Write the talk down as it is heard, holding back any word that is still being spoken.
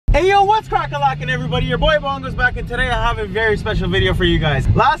Hey yo, what's crack-a-lackin' everybody? Your boy Bongo's back, and today I have a very special video for you guys.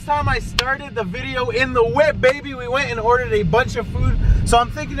 Last time I started the video in the whip, baby, we went and ordered a bunch of food. So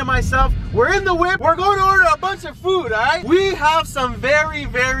I'm thinking to myself, we're in the whip, we're going to order a bunch of food, alright? We have some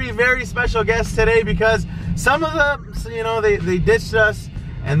very special guests today because some of them, you know, they ditched us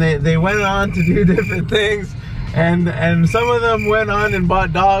and they went on to do different things. And some of them went on and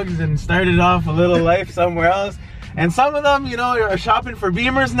bought dogs and started off a little life somewhere else. And some of them, you know, are shopping for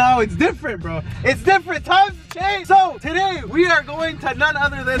Beamers now. It's different, bro. It's different. Times change. So today we are going to none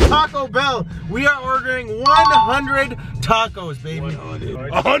other than Taco Bell. We are ordering 100 tacos, baby.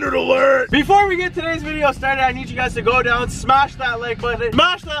 100 alert. Before we get today's video started, I need you guys to go down, smash that like button,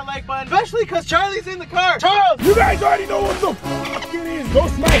 especially because Charlie's in the car. Charles, you guys already know what the fuck it is. Go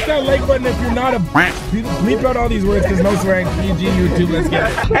smash that like button if you're not a bleep out all these words because no swearing. PG YouTube. Let's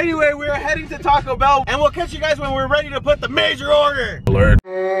get it. Anyway, we're heading to Taco Bell, and we'll catch you guys when we're ready to put the major order. Alert.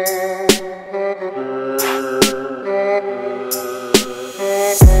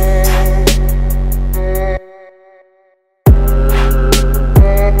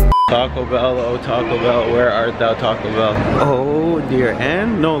 Taco Bell, oh Taco Bell, where art thou, Taco Bell? Oh dear,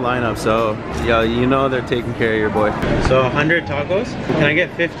 and no lineup, so yeah, you know they're taking care of your boy. So 100 tacos. Can I get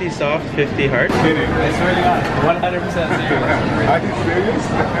 50 soft, 50 hard? I swear to God, 100% serious. Are you serious?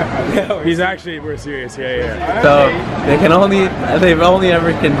 Yeah, he's actually, we're serious, yeah. So they've only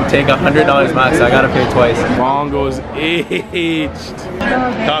ever can take $100 max, so I gotta pay twice. Bongo's aged.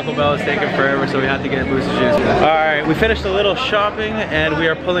 Taco Bell is taking forever, so we have to get booster juice. Alright, we finished a little shopping and we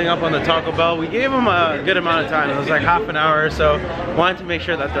are pulling up on the Taco Bell. We gave them a good amount of time. It was like half an hour or so. Wanted to make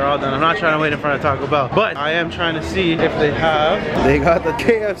sure that they're all done. I'm not trying to wait in front of Taco Bell, but I am trying to see if they got the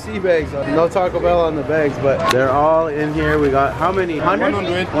KFC bags. No Taco Bell on the bags, but they're all in here. We got how many?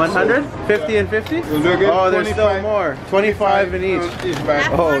 100? 100? 50 and 50? Oh, there's still more. 25 in each.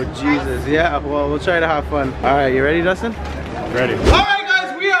 Oh, Jesus. Yeah, well, we'll try to have fun. All right, you ready, Dustin? Ready. All right,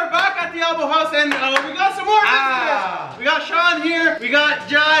 guys, we are back at the Elbow House, and we got some more visitors. We got Sean here, we got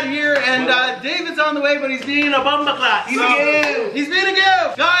Jad here, and David's on the way, but he's being a bumba class. He's being a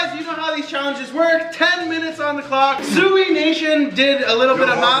give. Guys, you know how these challenges work. 10 minutes on the clock. Sui Nation did a little bit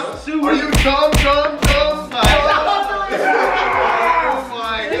of math. Sui. Are you dumb? Oh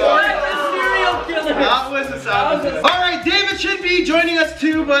my God. That was a savage. Alright, David should be joining us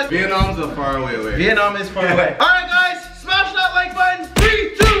too, but Vietnam's a far away. Vietnam is far away. Alright guys, smash that like button.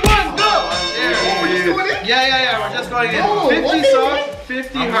 3, 2, 1, go! Yeah, we're just going in. 50 soft,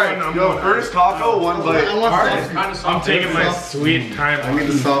 50 hard. Yo, first taco, one bite. I'm taking my sweet time. I need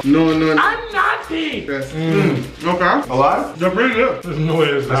the soft. No. I'm not tea. Yes. Okay. Alive? They're pretty good. There's no way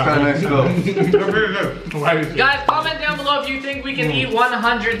it's That's kind of nice though. They're pretty good. Why is it? Guys, comment down below if you think we can eat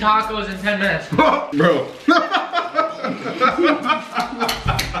 100 tacos in 10 minutes. Bro.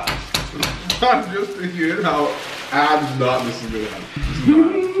 I'm just thinking how abs not this is gonna happen.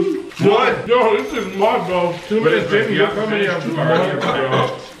 What? Yo, this is mud, bro. 2 minutes in, you're coming in 2 hours,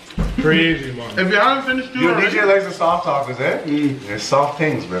 bro. Crazy, man. If you haven't finished doing it, DJ likes the soft tacos, eh? They're soft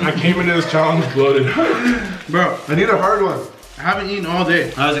things, bro. I came into this challenge bloated. Bro, I need a hard one. I haven't eaten all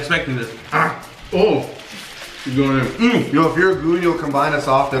day. I was expecting this. Oh. You're going in. Yo, if you're a goon, you'll combine a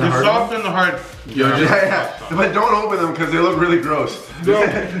soft and a hard soft and the hard. Yeah. But don't open them because they look really gross. No.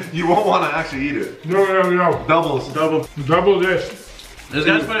 You won't want to actually eat it. No. Double this. This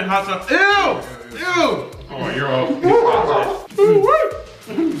guy's putting hot sauce. Ew! Oh, you're all.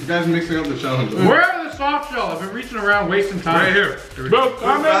 You guys mixing up the challenge. Where are the soft shell? I've been reaching around wasting time. Right here. Bro,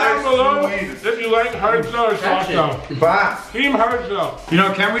 comment down below if you like hard shell or soft shell. Team hard shell. You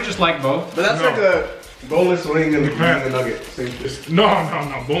know, can't we just like both? But that's like a boneless wing and a nugget. No.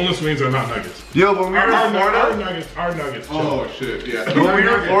 Boneless wings are not nuggets. Yo, when we were in Florida. Hard nuggets. Oh shit, yeah. When we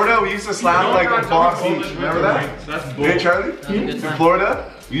were in Florida, we used to slap like a box each. Remember that? That's Hey, Charlie? In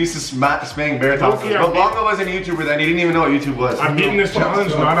Florida, we used to spank bear tacos. But Bongo wasn't a YouTuber then. He didn't even know what YouTube was. I'm beating this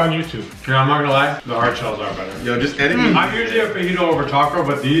challenge not on YouTube. Yeah, I'm not gonna lie. The hard shells are better. Yo, just edit. I'm usually a fajito over taco,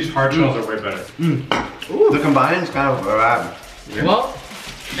 but these hard shells are way better. The combined's kind of bad. Well,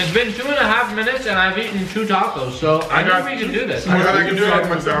 it's been 2.5 minutes and I've eaten 2 tacos, so I think we can do this. I can do it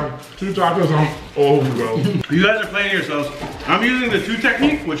myself. 2 tacos, I'm over, bro. You guys are playing yourselves. I'm using the 2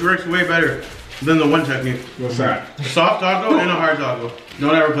 technique, which works way better than the 1 technique. What's that? A soft taco and a hard taco.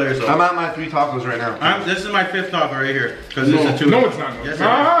 Don't ever play yourself. I'm at my 3 tacos right now. This is my 5th taco right here. Because it's a 2. No, it's not. Yes,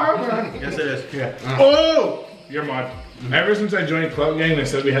 it is. Yeah. Oh! You're mod. Ever since I joined Club Gang, they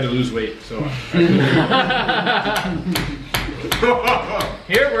said we had to lose weight, so.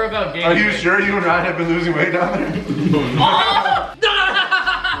 Here we're about game. Are you sure you and Ryan have been losing weight down there?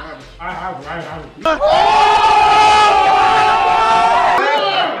 I have.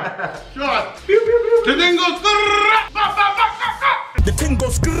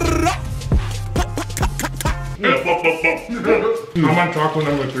 on taco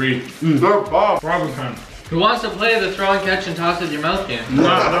number 3. They're bomb. Problem time. Who wants to play the throw and catch and toss with your mouth game? No,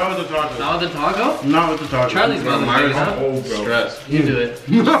 not with the taco. Not with the taco? Not with the taco. Charlie's mouth game, huh? Oh, bro. Stress. You do it.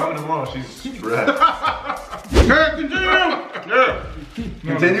 She's stressed. Okay, continue. Yeah.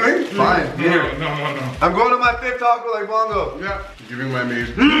 Continuing? Fine. Here. No. I'm going to my 5th taco like Bongo. Yeah. Giving my mate.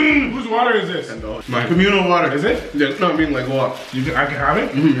 Whose water is this? My Communal water. Is it? yeah, no, I mean like what? I can have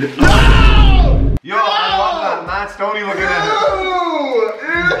it? Yo, I love that. Matt Stoney looking at him.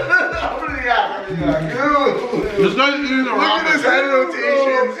 This guy's eating the Look at his head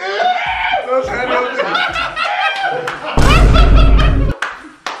rotations. Those head rotations.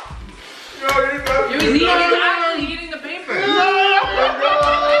 Yo, He's actually eating the paper.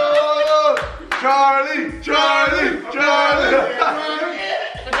 Charlie.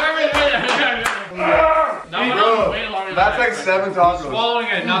 That's like 7 tacos. Swallowing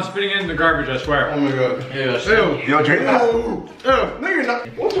it, not spitting it in the garbage, I swear. Oh my god. Yo, drink that. No, you're not.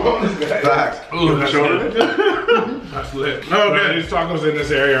 What's wrong with this guy? Facts. That's lit. Okay, these tacos in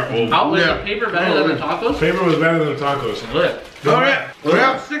this area are old. How was the paper better than the tacos? Paper was better than the tacos. Lit. Alright, we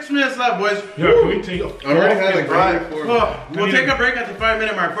have 6 minutes left, boys. Yeah, can we take I already had like right. Oh, we'll take a break at the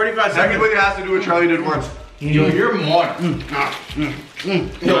 5-minute mark. 45 seconds. Everybody has to do what Charlie did once. Yo, you're more. Why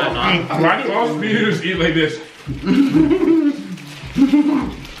do all speeders eat like this?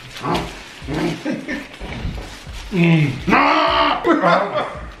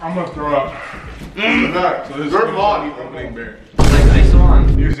 I'm gonna throw up. They're long. Like ice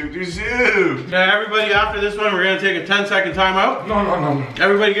on. You zoop. Yeah, everybody, after this one, we're gonna take a 10-second timeout. No.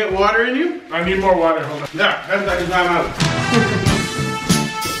 Everybody get water in you? I need more water. Hold on. Yeah, 10-second timeout.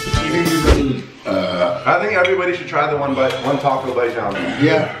 I think everybody should try the one taco bite challenge.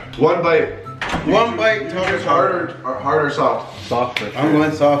 Yeah. One bite. One bite, It's hard or soft? Soft for I'm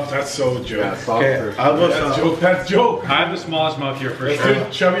going soft. That's so joke. Yeah, soft Okay, for I'll go That's soft. joke. That's joke. I have the smallest mouth here for Let's sure. do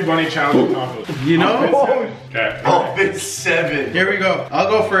chubby bunny challenge tacos. You know? Okay. Oh, it's 7. Here we go. I'll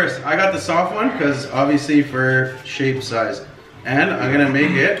go first. I got the soft one because obviously for shape size. And I'm gonna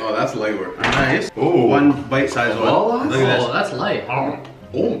make it Oh, that's light work. nice. Ooh. One bite size one. Look at Oh, this. that's light.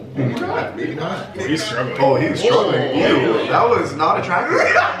 Oh my god, maybe not. He's struggling. Oh, he was struggling. Ew, that was not attractive.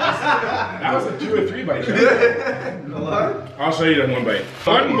 That was a 2 or 3 bite. I'll show you that one bite.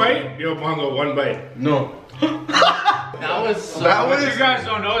 One bite? Yo, Bongo, one bite. No. That was so That much. was. You guys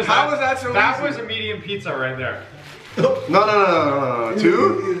don't know is How was that so that easy? was a medium pizza right there. No.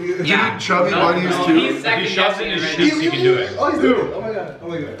 2? Yeah. Chubby No, bunnies no, 2. he's second guessing it right now. He can do it. Oh, he's doing it. Oh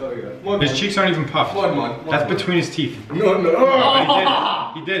my god. His cheeks aren't even puffed. One. That's between his teeth.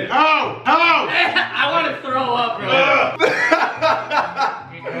 No. He did it. How? I want to throw up, bro.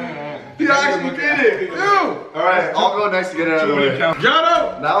 He actually did it. Ew. Alright, I'll go next to get it out of the way.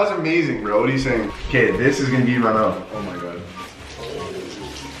 Jono! That was amazing, bro. What are you saying? Okay, this is gonna be in my mouth. Oh my god.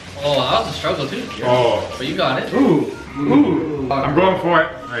 Oh, that was a struggle too. Oh. But you got it. Ooh. I'm going for it.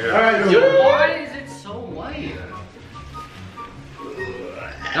 Right here. Yo, why is it so white?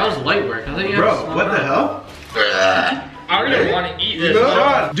 That was light work. I thought you had to Bro, smell what the it. hell? I don't even want to eat this.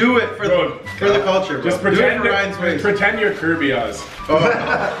 Sean, do it for Bro, the culture, bro. Just do it pretend, for Ryan's face. pretend you're Kirby Oz.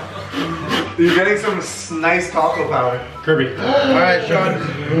 You're getting some nice taco powder. Kirby. Alright, Sean.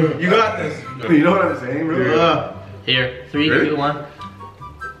 You got this. You know what I'm saying, bro? Here, 3, Ready? 2, 1.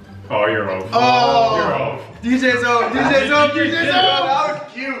 Oh, you're off. Oh! You're off. DJ's out. DJ's out. DJ's out. That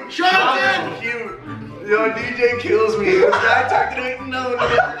was cute. Sean's That in. was cute. Yo, DJ kills me. This guy talked to me. No.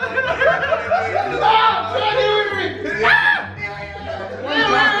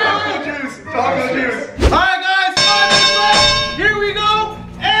 Taco juice. Alright, guys. 5 minutes left. Here we go.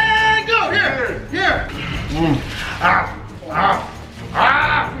 And go. Here.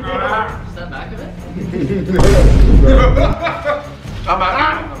 Step back a bit.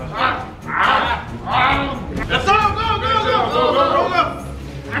 Let's go. Go.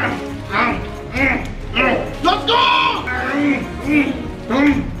 Let's go.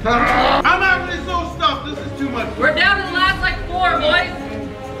 I'm actually so stuffed. This is too much. We're down to the last like 4, boys.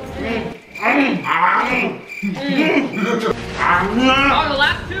 Oh, the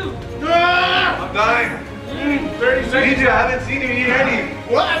last 2. I'm dying. 30 seconds. DJ, I haven't seen you eat any.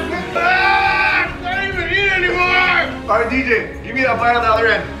 What? I can't even eat anymore. Alright, DJ, give me that bite on the other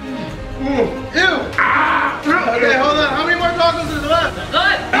end. Ew. Okay, hold on. How many more tacos is left?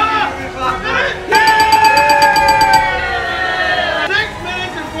 Good. 6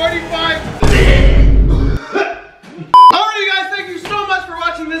 minutes and 45. Alright, you guys, thank you so much for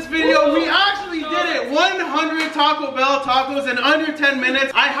watching this video. We actually did it. 100 Taco Bell tacos in under 10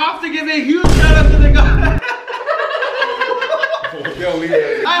 minutes. I have to give a huge shout out to the guy. Yo, leave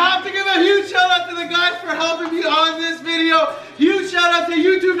it. I have to give a huge shout out to the guys for helping me on this video. Huge shout out to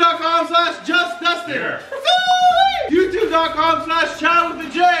youtube.com/justdustin. Yeah.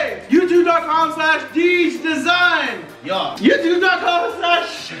 youtube.com/chat_with_J. youtube.com/DeegeDesign. Yeah.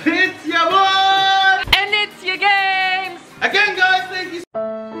 youtube.com/it's your boy. And it's your games. Again, guys, thank you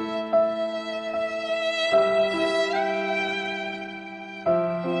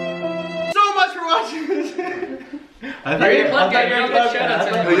so much for watching this. You're gonna plug it, you're gonna get shout-outs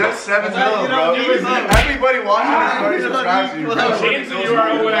anyway. That's 7 0, bro. Everybody watching this already subscribes to you, bro. Change the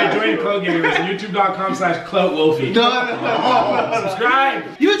URL when I joined Clout Gamers. youtube.com/CloutWolfie. No.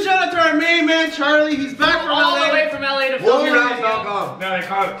 Subscribe. Huge shout out to our main man, Charlie. He's back from All the LA. way from LA to film your video. Wolfrounds.com. No, they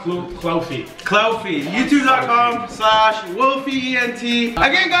call it Cloutfeed. Cloutfeed. youtube.com/WolfieENT.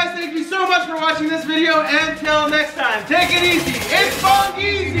 Again, guys, thank you so much for watching this video. Until next time, take it easy. It's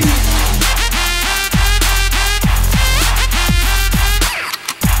bongizzlez.